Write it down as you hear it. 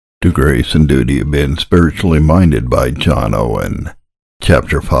To Grace and Duty of Being Spiritually Minded by John Owen.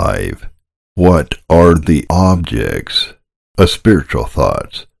 Chapter 5. What are the objects of spiritual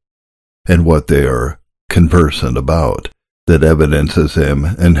thoughts, and what they are conversant about, that evidences them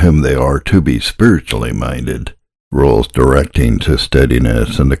and whom they are to be spiritually minded? Rules directing to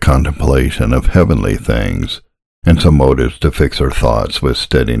steadiness and the contemplation of heavenly things, and some motives to fix our thoughts with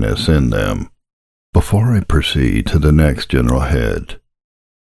steadiness in them. Before I proceed to the next general head,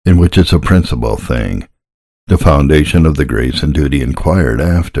 in which is a principal thing, the foundation of the grace and duty inquired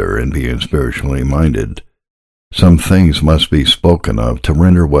after in being spiritually minded, some things must be spoken of to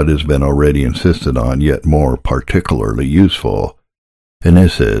render what has been already insisted on yet more particularly useful, and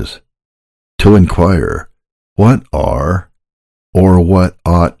this is, to inquire what are, or what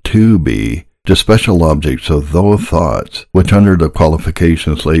ought to be, the special objects of those thoughts, which under the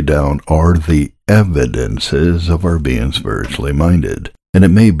qualifications laid down are the evidences of our being spiritually minded. And it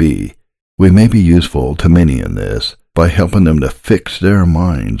may be, we may be useful to many in this, by helping them to fix their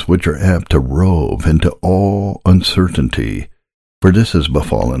minds, which are apt to rove into all uncertainty, for this has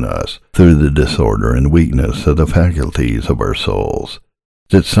befallen us through the disorder and weakness of the faculties of our souls,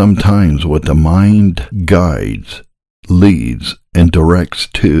 that sometimes what the mind guides, leads, and directs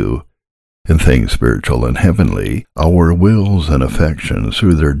to, in things spiritual and heavenly, our wills and affections,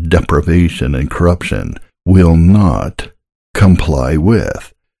 through their depravation and corruption, will not comply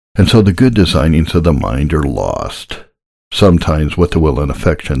with, and so the good designings of the mind are lost. Sometimes what the will and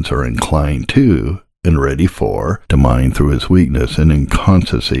affections are inclined to and ready for, the mind through its weakness and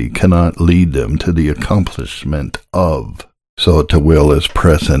inconstancy cannot lead them to the accomplishment of. So the will is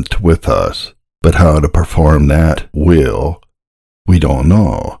present with us, but how to perform that will, we don't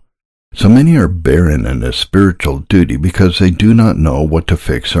know. So many are barren in this spiritual duty because they do not know what to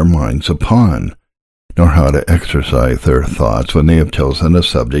fix their minds upon, nor how to exercise their thoughts when they have chosen a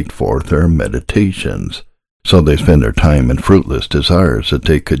subject for their meditations. So they spend their time in fruitless desires that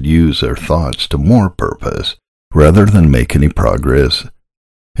they could use their thoughts to more purpose, rather than make any progress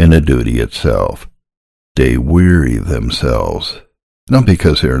in the duty itself. They weary themselves, not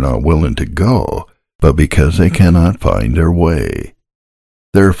because they are not willing to go, but because they cannot find their way.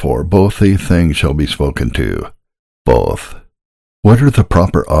 Therefore both these things shall be spoken to, both. What are the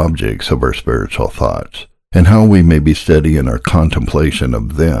proper objects of our spiritual thoughts, and how we may be steady in our contemplation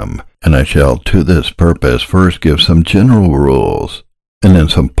of them? And I shall to this purpose first give some general rules, and then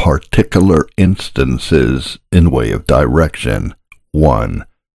some particular instances in way of direction. 1.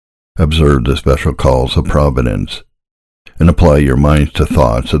 Observe the special calls of providence, and apply your minds to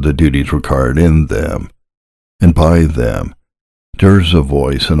thoughts of the duties required in them, and by them. There is a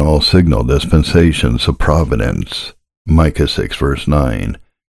voice in all signal dispensations of providence. Micah 6 verse 9,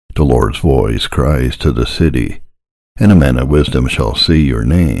 the Lord's voice cries to the city, and a man of wisdom shall see your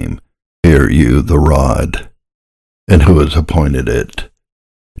name. Hear you the rod, and who has appointed it?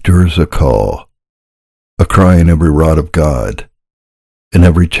 There is a call, a cry in every rod of God, in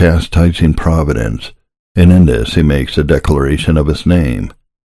every chastising providence, and in this he makes a declaration of his name,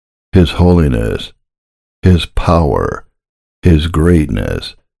 his holiness, his power, his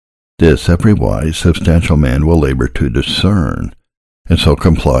greatness. This every wise, substantial man will labor to discern, and so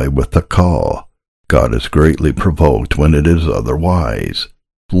comply with the call. God is greatly provoked when it is otherwise.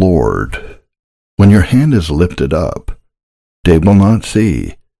 Lord, when your hand is lifted up, they will not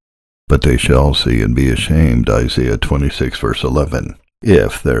see, but they shall see and be ashamed. Isaiah 26 verse 11.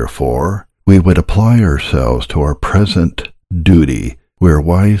 If, therefore, we would apply ourselves to our present duty, we are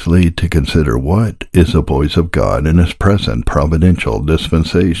wisely to consider what is the voice of God in his present providential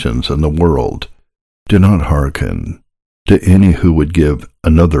dispensations in the world. Do not hearken to any who would give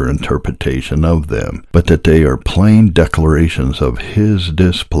another interpretation of them, but that they are plain declarations of his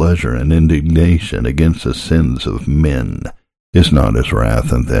displeasure and indignation against the sins of men. Is not his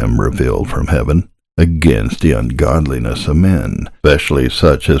wrath in them revealed from heaven against the ungodliness of men, especially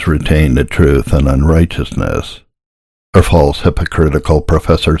such as retain the truth and unrighteousness, or false hypocritical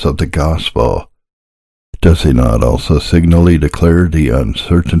professors of the gospel? Does he not also signally declare the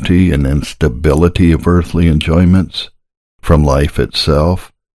uncertainty and instability of earthly enjoyments, from life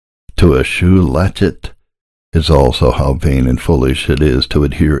itself to a shoe latchet? Is also how vain and foolish it is to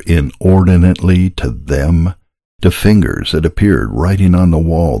adhere inordinately to them. The fingers that appeared writing on the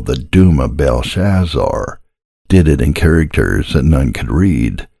wall the doom of Belshazzar did it in characters that none could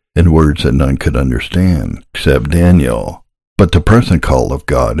read, in words that none could understand, except Daniel. But the present call of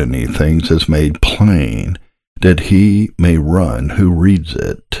God in these things is made plain, that he may run who reads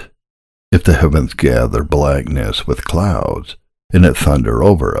it. If the heavens gather blackness with clouds, and it thunder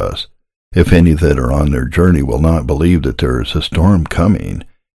over us, if any that are on their journey will not believe that there is a storm coming,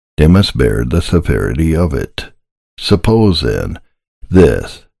 they must bear the severity of it. Suppose, then,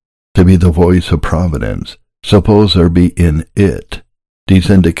 this to be the voice of providence. Suppose there be in it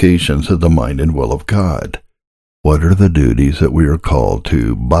these indications of the mind and will of God. What are the duties that we are called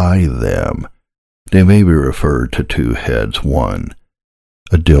to by them? They may be referred to two heads. 1,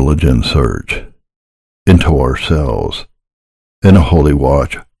 a diligent search into ourselves, and a holy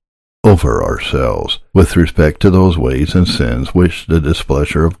watch over ourselves with respect to those ways and sins which the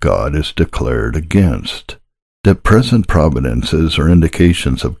displeasure of God is declared against. That present providences are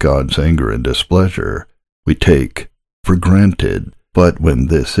indications of God's anger and displeasure we take for granted, but when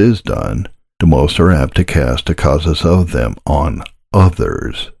this is done, the most are apt to cast the causes of them on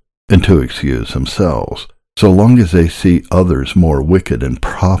others, and to excuse themselves, so long as they see others more wicked and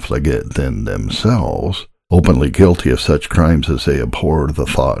profligate than themselves, openly guilty of such crimes as they abhor the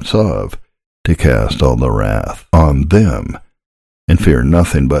thoughts of, to cast all the wrath on them, and fear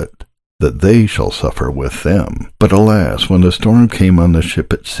nothing but that they shall suffer with them. But alas, when the storm came on the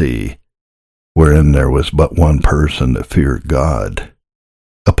ship at sea, wherein there was but one person that feared God,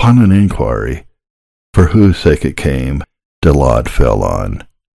 upon an inquiry, for whose sake it came, the lot fell on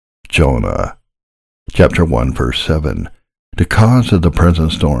Jonah. Chapter 1, verse 7. The cause of the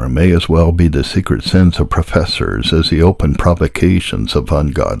present storm may as well be the secret sins of professors as the open provocations of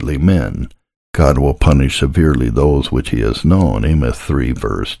ungodly men. God will punish severely those which he has known. Amos 3,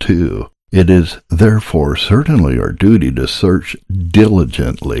 verse 2. It is therefore certainly our duty to search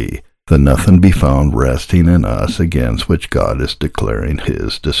diligently, that nothing be found resting in us against which God is declaring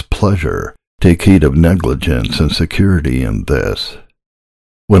his displeasure. Take heed of negligence and security in this.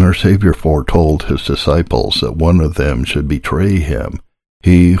 When our Savior foretold his disciples that one of them should betray him,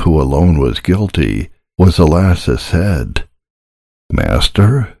 he who alone was guilty was the last that said,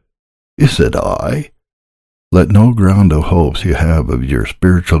 "Master, is it I?" Let no ground of hopes you have of your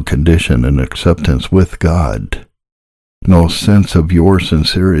spiritual condition and acceptance with God, no sense of your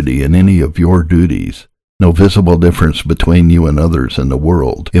sincerity in any of your duties, no visible difference between you and others in the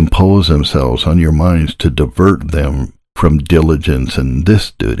world, impose themselves on your minds to divert them from diligence in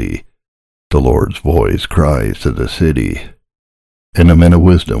this duty. The Lord's voice cries to the city, and the men of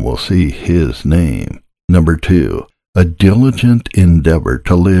wisdom will see his name. Number 2, a diligent endeavor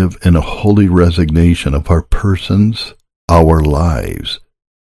to live in a holy resignation of our persons, our lives,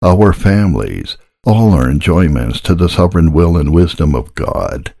 our families, all our enjoyments to the sovereign will and wisdom of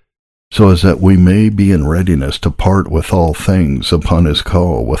God, so as that we may be in readiness to part with all things upon his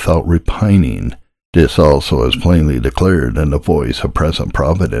call without repining. This also is plainly declared in the voice of present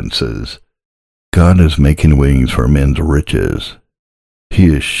providences. God is making wings for men's riches. He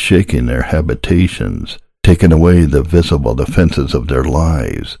is shaking their habitations, taking away the visible defenses of their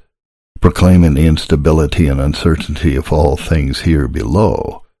lives, proclaiming the instability and uncertainty of all things here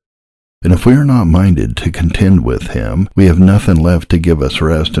below. And if we are not minded to contend with him, we have nothing left to give us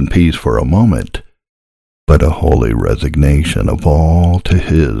rest and peace for a moment, but a holy resignation of all to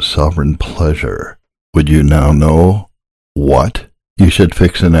his sovereign pleasure. Would you now know what you should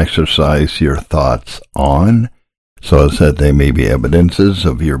fix and exercise your thoughts on, so as that they may be evidences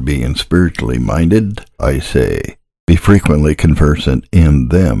of your being spiritually minded? I say, be frequently conversant in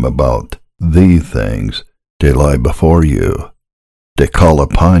them about the things they lie before you, they call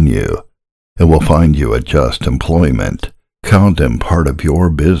upon you, and will find you a just employment. Count them part of your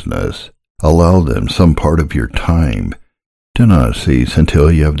business. Allow them some part of your time. Do not cease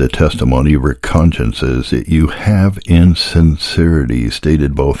until you have the testimony of your consciences that you have in sincerity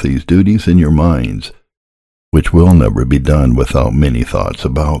stated both these duties in your minds, which will never be done without many thoughts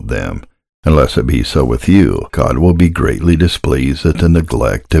about them. Unless it be so with you, God will be greatly displeased at the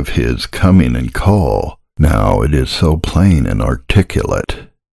neglect of his coming and call. Now it is so plain and articulate.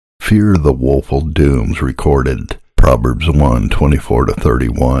 Fear the woeful dooms recorded. Proverbs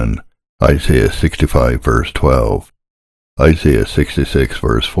 1:24-31, Isaiah 65 verse 12, Isaiah 66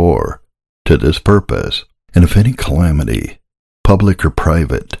 verse 4, to this purpose. And if any calamity, public or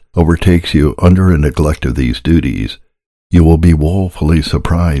private, overtakes you under a neglect of these duties, you will be woefully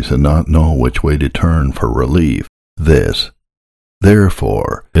surprised and not know which way to turn for relief. This,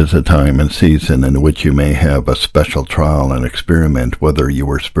 therefore, is a time and season in which you may have a special trial and experiment whether you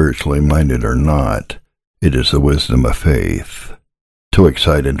are spiritually minded or not. It is the wisdom of faith to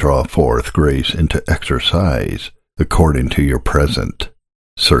excite and draw forth grace into exercise according to your present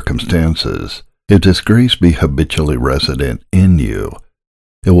circumstances. If this grace be habitually resident in you,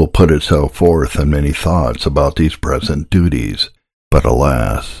 it will put itself forth in many thoughts about these present duties. But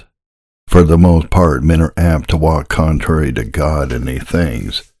alas, for the most part men are apt to walk contrary to God in these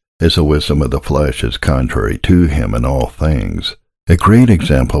things, as the wisdom of the flesh is contrary to him in all things. A great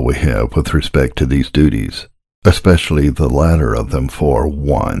example we have with respect to these duties, especially the latter of them, for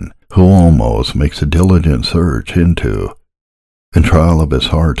one who almost makes a diligent search into and trial of his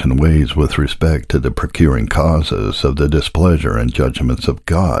heart and ways with respect to the procuring causes of the displeasure and judgments of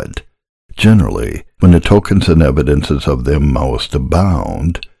God. Generally, when the tokens and evidences of them most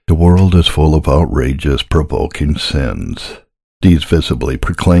abound, the world is full of outrageous, provoking sins. These visibly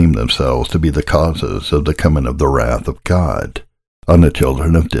proclaim themselves to be the causes of the coming of the wrath of God on the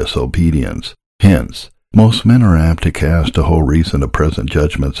children of disobedience. Hence, most men are apt to cast the whole reason of present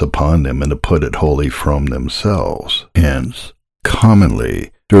judgments upon them and to put it wholly from themselves. Hence,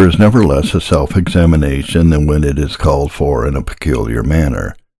 commonly, there is never less a self-examination than when it is called for in a peculiar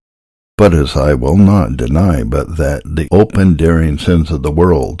manner. But as I will not deny but that the open daring sins of the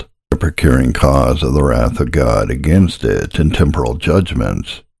world, the procuring cause of the wrath of God against it in temporal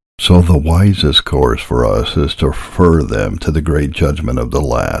judgments, so the wisest course for us is to refer them to the great judgment of the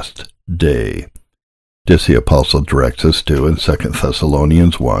last day. This the Apostle directs us to in 2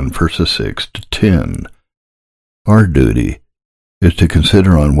 Thessalonians 1, verses 6 to 10. Our duty is to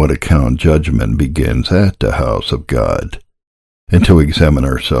consider on what account judgment begins at the house of God, and to examine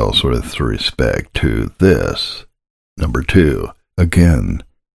ourselves with respect to this. Number 2. Again,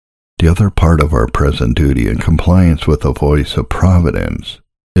 the other part of our present duty in compliance with the voice of providence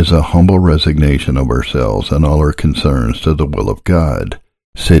is a humble resignation of ourselves and all our concerns to the will of God,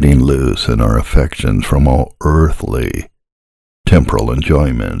 setting loose in our affections from all earthly, temporal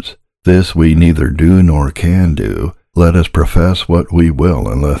enjoyments. This we neither do nor can do, let us profess what we will,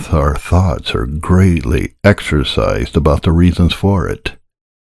 unless our thoughts are greatly exercised about the reasons for it,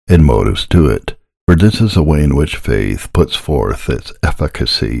 and motives to it. For this is the way in which faith puts forth its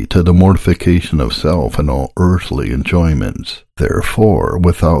efficacy to the mortification of self and all earthly enjoyments. Therefore,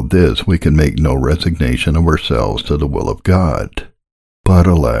 without this we can make no resignation of ourselves to the will of God. But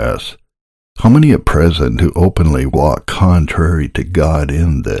alas, how many at present who openly walk contrary to God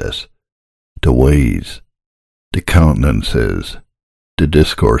in this, the ways, the countenances, the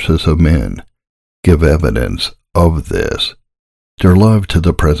discourses of men, give evidence of this, their love to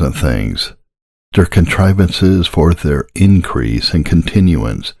the present things, their contrivances for their increase and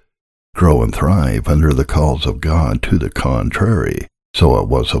continuance, grow and thrive under the calls of God to the contrary. So it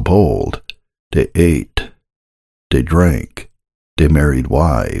was of old. They ate, they drank, they married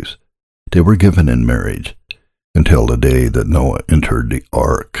wives, they were given in marriage, until the day that Noah entered the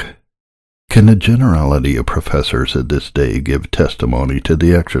ark. Can the generality of professors at this day give testimony to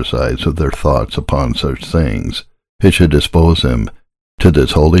the exercise of their thoughts upon such things? It should dispose them to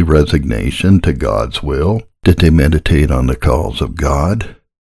this holy resignation to God's will. Did they meditate on the calls of God,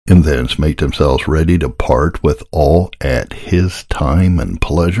 and thence make themselves ready to part with all at His time and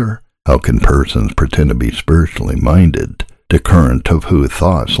pleasure? How can persons pretend to be spiritually minded, the current of whose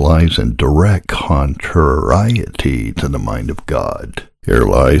thoughts lies in direct contrariety to the mind of God? Here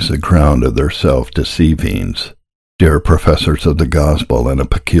lies the ground of their self-deceivings. They are professors of the gospel in a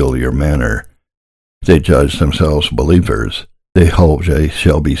peculiar manner. They judge themselves believers. They hope they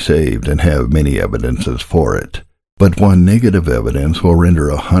shall be saved and have many evidences for it. But one negative evidence will render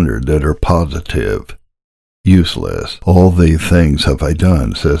 100 that are positive. Useless. All these things have I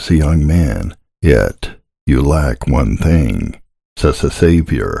done, says the young man. Yet you lack one thing, says the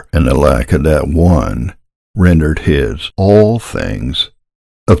Savior, and the lack of that one rendered his all things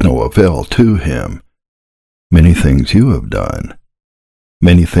of no avail to him. Many things you have done,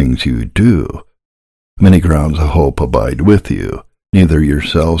 many things you do, many grounds of hope abide with you. Neither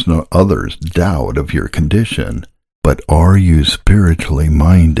yourselves nor others doubt of your condition. But are you spiritually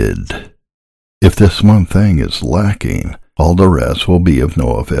minded? If this one thing is lacking, all the rest will be of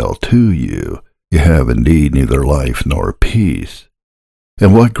no avail to you. You have indeed neither life nor peace.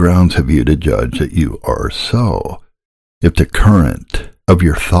 And what grounds have you to judge that you are so, if the current of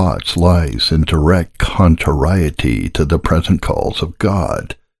your thoughts lies in direct contrariety to the present calls of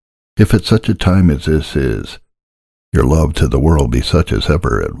God? If at such a time as this is, your love to the world be such as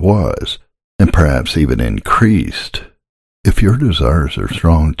ever it was, and perhaps even increased, if your desires are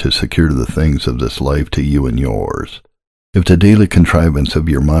strong to secure the things of this life to you and yours, if the daily contrivance of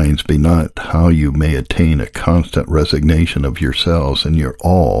your minds be not how you may attain a constant resignation of yourselves and your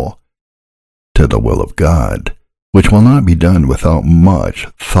all to the will of God, which will not be done without much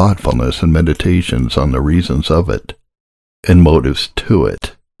thoughtfulness and meditations on the reasons of it and motives to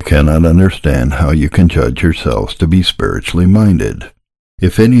it, I cannot understand how you can judge yourselves to be spiritually minded.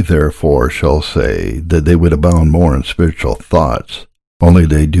 If any therefore shall say that they would abound more in spiritual thoughts, only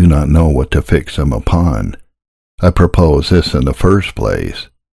they do not know what to fix them upon, I propose this in the first place,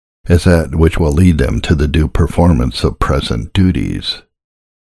 as that which will lead them to the due performance of present duties.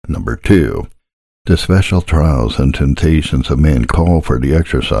 Number 2. The special trials and temptations of men call for the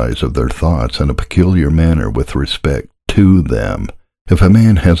exercise of their thoughts in a peculiar manner with respect to them. If a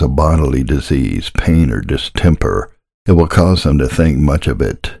man has a bodily disease, pain, or distemper, it will cause him to think much of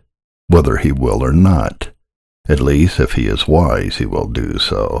it, whether he will or not. At least, if he is wise, he will do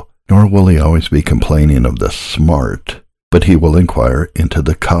so. Nor will he always be complaining of the smart, but he will inquire into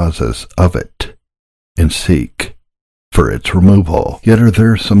the causes of it, and seek for its removal. Yet are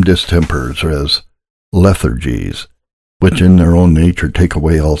there some distempers, as lethargies, which in their own nature take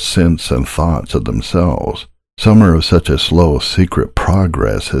away all sense and thoughts of themselves. Some are of such a slow, secret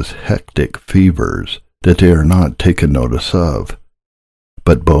progress as hectic fevers, that they are not taken notice of.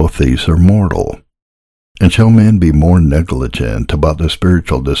 But both these are mortal. And shall men be more negligent about the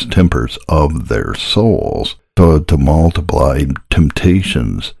spiritual distempers of their souls, so as to multiply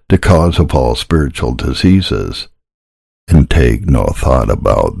temptations, the cause of all spiritual diseases, and take no thought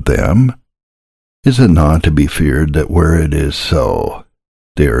about them? Is it not to be feared that where it is so,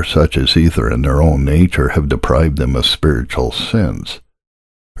 they are such as either in their own nature have deprived them of spiritual sense,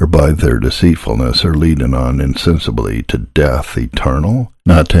 or by their deceitfulness are leading on insensibly to death eternal?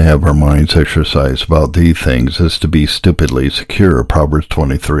 Not to have our minds exercised about these things is to be stupidly secure. Proverbs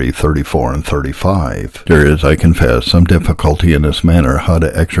 23:34 and 35. There is, I confess, some difficulty in this manner how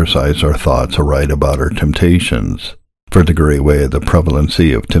to exercise our thoughts aright about our temptations. For the great way of the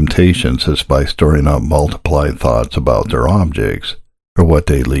prevalency of temptations is by storing up multiplied thoughts about their objects, or what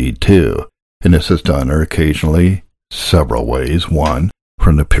they lead to, and this is done occasionally several ways. 1.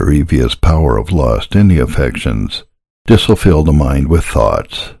 From the previous power of lust in the affections. This will fill the mind with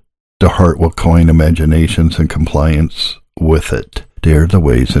thoughts. The heart will coin imaginations in compliance with it. They are the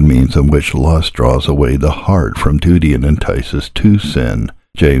ways and means in which lust draws away the heart from duty and entices to sin.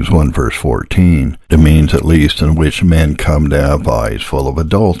 James 1 verse 14, the means at least in which men come to have eyes full of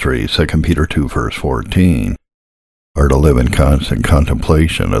adultery. 2 Peter 2 verse 14, are to live in constant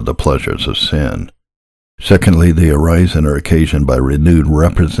contemplation of the pleasures of sin. Secondly, they arise and are occasioned by renewed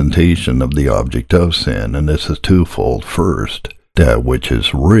representation of the object of sin, and this is twofold. First, that which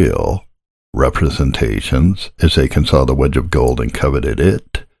is real, representations, as Achan saw the wedge of gold and coveted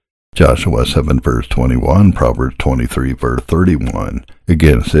it. Joshua 7 verse 21, Proverbs 23 verse 31.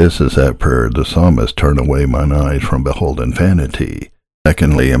 Against this is that prayer of the psalmist, turn away mine eyes from beholding vanity.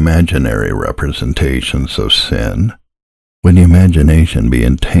 Secondly, imaginary representations of sin. When the imagination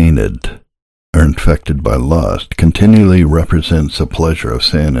being tainted or infected by lust, continually represents the pleasure of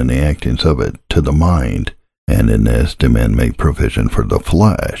sin and the actings of it to the mind, and in this do men make provision for the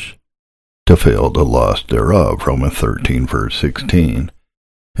flesh, to fill the lust thereof. Romans 13 verse 16.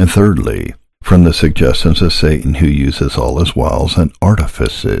 And thirdly, from the suggestions of Satan, who uses all his wiles and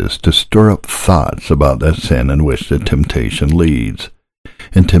artifices to stir up thoughts about that sin in which the temptation leads.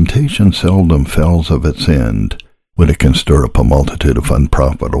 And temptation seldom fails of its end, when it can stir up a multitude of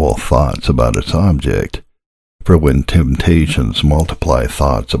unprofitable thoughts about its object. For when temptations multiply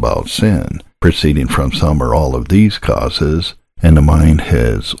thoughts about sin, proceeding from some or all of these causes, and the mind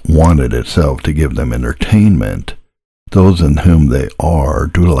has wanted itself to give them entertainment, those in whom they are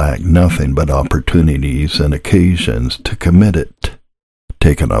do lack nothing but opportunities and occasions to commit it,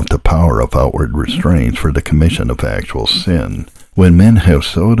 taken off the power of outward restraints for the commission of actual sin. When men have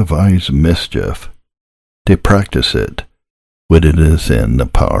so devised mischief, they practice it, when it is in the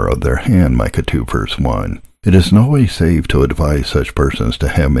power of their hand. Micah 2 verse 1. It is no way safe to advise such persons to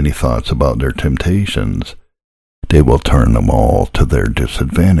have many thoughts about their temptations. They will turn them all to their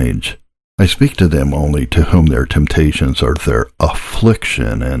disadvantage. I speak to them only to whom their temptations are their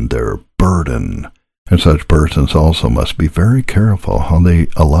affliction and their burden, and such persons also must be very careful how they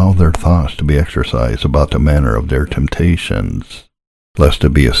allow their thoughts to be exercised about the manner of their temptations, lest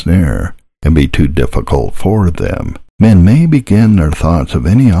it be a snare and be too difficult for them. Men may begin their thoughts of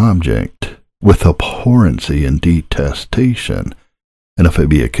any object with abhorrency and detestation, and if it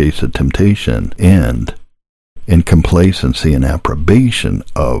be a case of temptation, end in complacency and approbation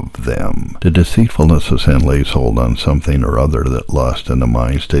of them. The deceitfulness of sin lays hold on something or other that lust in the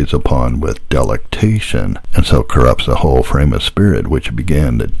mind stays upon with delectation, and so corrupts the whole frame of spirit which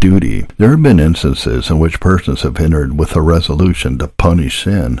began the duty. There have been instances in which persons have entered with a resolution to punish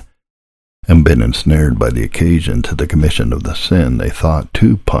sin, and been ensnared by the occasion to the commission of the sin they thought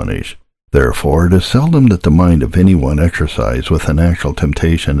to punish. Therefore, it is seldom that the mind of any one exercised with an actual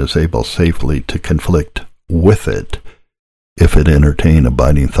temptation is able safely to conflict with it, if it entertain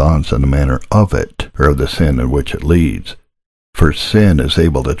abiding thoughts in the manner of it, or of the sin in which it leads. For sin is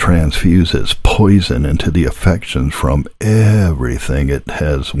able to transfuse its poison into the affections from everything it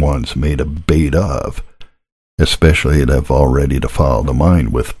has once made a bait of, especially it have already defiled the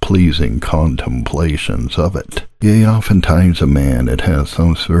mind with pleasing contemplations of it. Yea, oftentimes a man it has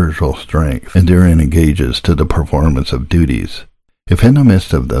some spiritual strength, and therein engages to the performance of duties. If in the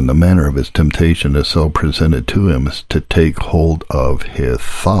midst of them the manner of his temptation is so presented to him as to take hold of his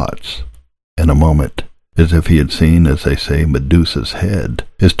thoughts, in a moment, as if he had seen, as they say, Medusa's head,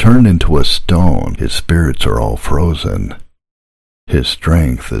 is turned into a stone, his spirits are all frozen, his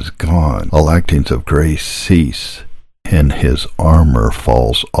strength is gone, all actings of grace cease, and his armor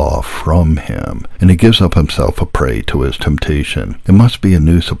falls off from him, and he gives up himself a prey to his temptation. It must be a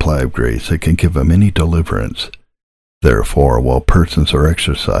new supply of grace that can give him any deliverance. Therefore, while persons are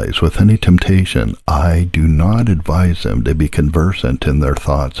exercised with any temptation, I do not advise them to be conversant in their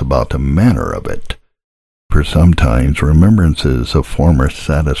thoughts about the manner of it. For sometimes remembrances of former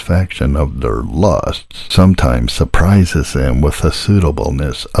satisfaction of their lusts sometimes surprises them with the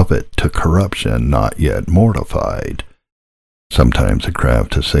suitableness of it to corruption not yet mortified. Sometimes the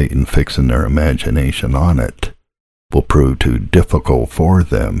craft of Satan fixing their imagination on it will prove too difficult for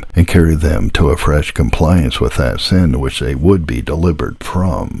them, and carry them to a fresh compliance with that sin which they would be delivered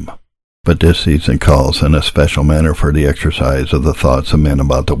from. But this season calls in a special manner for the exercise of the thoughts of men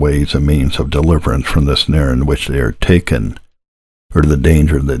about the ways and means of deliverance from the snare in which they are taken, or the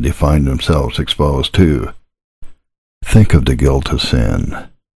danger that they find themselves exposed to. Think of the guilt of sin,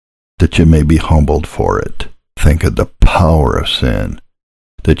 that you may be humbled for it. Think of the power of sin,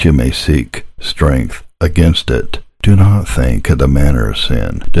 that you may seek strength against it. Do not think of the manner of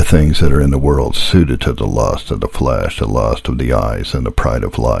sin, the things that are in the world suited to the lust of the flesh, the lust of the eyes, and the pride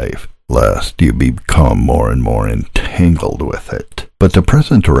of life, lest you become more and more entangled with it. But the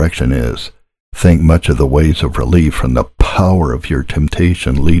present direction is, think much of the ways of relief from the power of your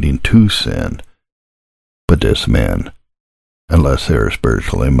temptation leading to sin. But this men, unless they are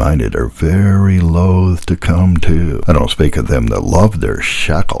spiritually minded, are very loath to come to. I don't speak of them that love their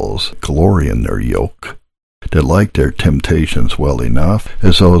shackles, glory in their yoke, that like their temptations well enough,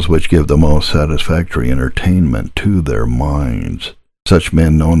 as those which give the most satisfactory entertainment to their minds. Such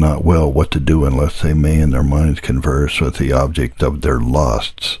men know not well what to do unless they may in their minds converse with the object of their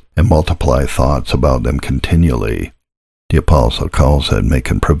lusts, and multiply thoughts about them continually. The apostle calls it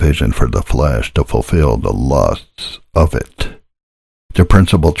making provision for the flesh to fulfill the lusts of it. Their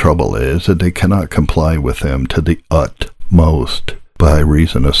principal trouble is that they cannot comply with them to the utmost, by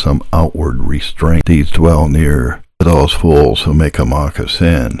reason of some outward restraint. These dwell near those fools who make a mock of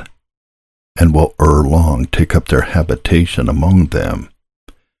sin, and will ere long take up their habitation among them.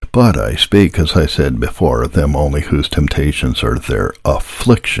 But I speak, as I said before, of them only whose temptations are their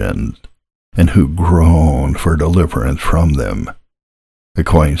afflictions, and who groan for deliverance from them.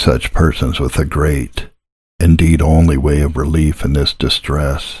 Acquaint such persons with the great, indeed only way of relief in this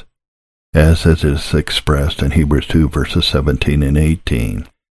distress, as it is expressed in Hebrews 2 verses 17 and 18.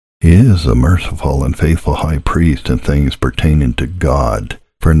 He is a merciful and faithful high priest in things pertaining to God,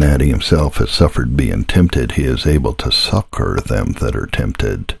 for in that he himself has suffered being tempted, he is able to succor them that are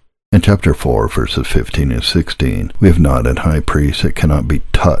tempted. In chapter 4 verses 15 and 16, we have not an high priest that cannot be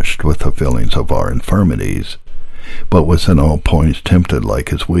touched with the feelings of our infirmities, but was in all points tempted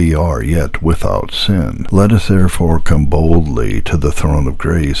like as we are, yet without sin. Let us therefore come boldly to the throne of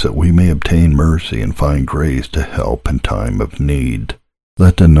grace, that we may obtain mercy and find grace to help in time of need.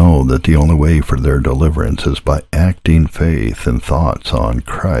 Let them know that the only way for their deliverance is by acting faith and thoughts on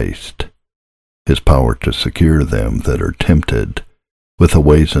Christ, his power to secure them that are tempted, with the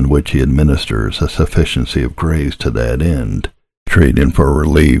ways in which he administers a sufficiency of grace to that end, trading for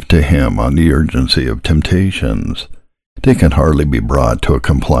relief to him on the urgency of temptations. They can hardly be brought to a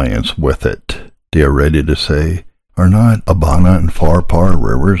compliance with it. They are ready to say, Are not Abana and Pharpar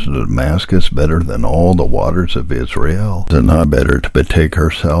rivers of Damascus better than all the waters of Israel? Is it not better to betake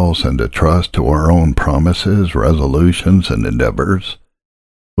ourselves and to trust to our own promises, resolutions, and endeavors,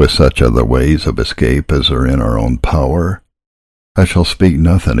 with such other ways of escape as are in our own power? I shall speak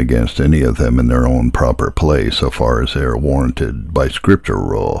nothing against any of them in their own proper place, so far as they are warranted by Scripture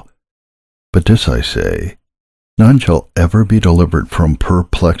rule. But this I say, none shall ever be delivered from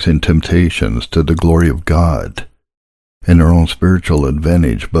perplexing temptations to the glory of God, in their own spiritual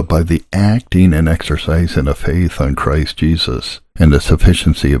advantage, but by the acting and exercising of faith on Christ Jesus, and the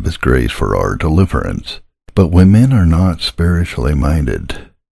sufficiency of his grace for our deliverance. But when men are not spiritually minded,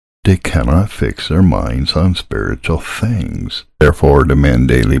 they cannot fix their minds on spiritual things. Therefore the men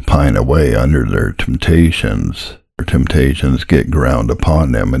daily pine away under their temptations. Their temptations get ground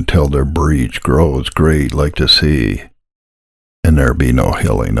upon them until their breach grows great like the sea. and there be no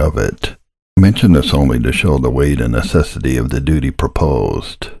healing of it. I mention this only to show the weight and necessity of the duty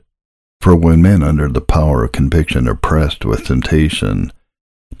proposed. For when men under the power of conviction are pressed with temptation,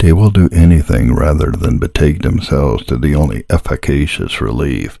 they will do anything rather than betake themselves to the only efficacious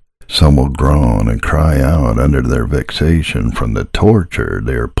relief. Some will groan and cry out under their vexation from the torture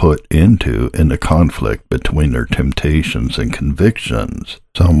they are put into in the conflict between their temptations and convictions.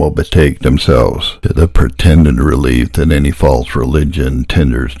 Some will betake themselves to the pretended relief that any false religion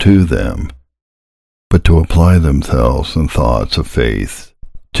tenders to them, but to apply themselves in thoughts of faith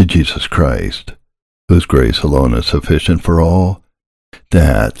to Jesus Christ, whose grace alone is sufficient for all,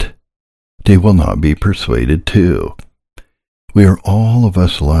 that they will not be persuaded to. We are all of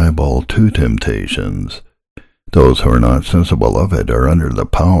us liable to temptations. Those who are not sensible of it are under the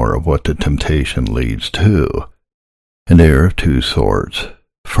power of what the temptation leads to, and they are of two sorts.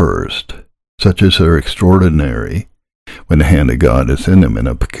 First, such as are extraordinary, when the hand of God is in them in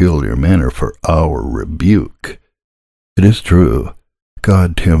a peculiar manner for our rebuke. It is true,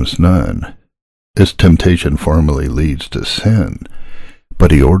 God tempts none, as temptation formally leads to sin,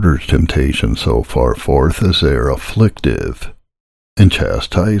 but he orders temptation so far forth as they are afflictive, and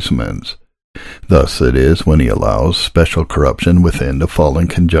chastisements. Thus it is when he allows special corruption within to fall in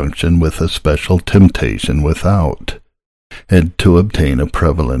conjunction with a special temptation without, and to obtain a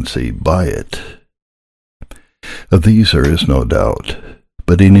prevalency by it. Of these there is no doubt,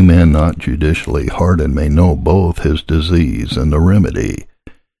 but any man not judicially hardened may know both his disease and the remedy.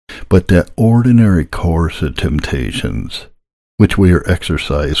 But that ordinary course of temptations, which we are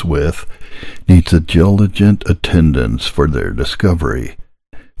exercised with, needs a diligent attendance for their discovery,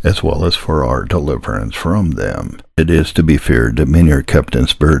 as well as for our deliverance from them. It is to be feared that many are kept in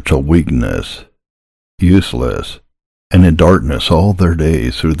spiritual weakness, useless, and in darkness all their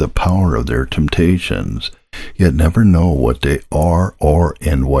days through the power of their temptations, yet never know what they are or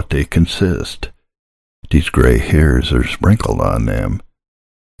in what they consist. These gray hairs are sprinkled on them,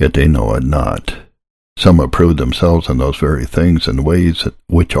 yet they know it not. Some approve themselves in those very things and ways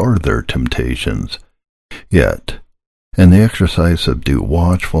which are their temptations. Yet, in the exercise of due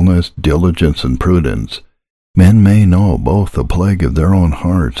watchfulness, diligence, and prudence, men may know both the plague of their own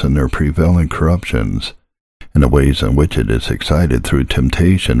hearts and their prevailing corruptions, and the ways in which it is excited through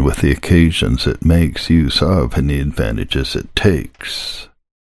temptation with the occasions it makes use of and the advantages it takes.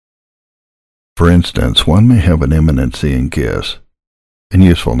 For instance, one may have an eminency in gifts, and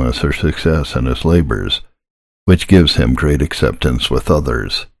usefulness or success in his labors, which gives him great acceptance with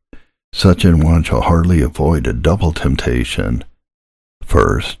others. Such an one shall hardly avoid a double temptation.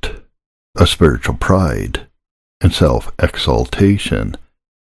 First, a spiritual pride, and self-exaltation.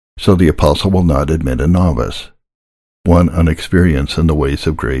 So the apostle will not admit a novice, one unexperienced in the ways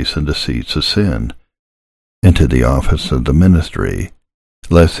of grace and deceits of sin, into the office of the ministry,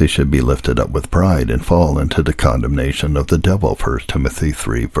 lest he should be lifted up with pride and fall into the condemnation of the devil. 1 Timothy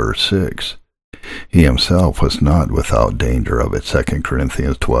 3, verse 6. He himself was not without danger of it. 2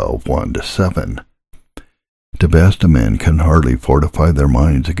 Corinthians 12, 1-7. The best of men can hardly fortify their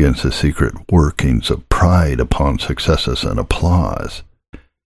minds against the secret workings of pride upon successes and applause,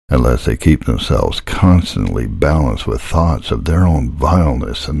 unless they keep themselves constantly balanced with thoughts of their own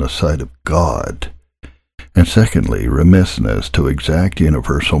vileness in the sight of God. And secondly, remissness to exact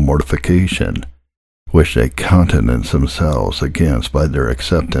universal mortification, which they countenance themselves against by their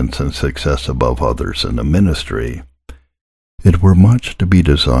acceptance and success above others in the ministry. It were much to be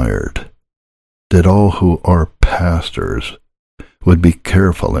desired that all who are pastors would be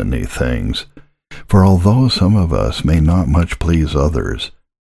careful in these things, for although some of us may not much please others,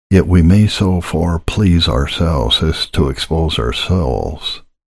 yet we may so far please ourselves as to expose our souls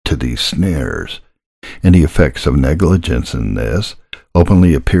to these snares, and the effects of negligence in this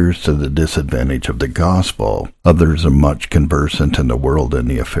openly appears to the disadvantage of the gospel. Others are much conversant in the world and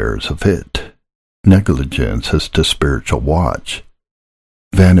the affairs of it. Negligence is to spiritual watch,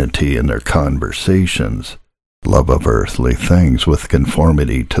 vanity in their conversations, love of earthly things with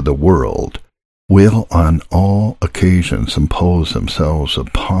conformity to the world, will on all occasions impose themselves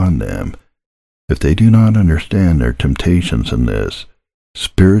upon them. If they do not understand their temptations in this,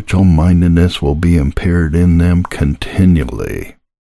 spiritual mindedness will be impaired in them continually.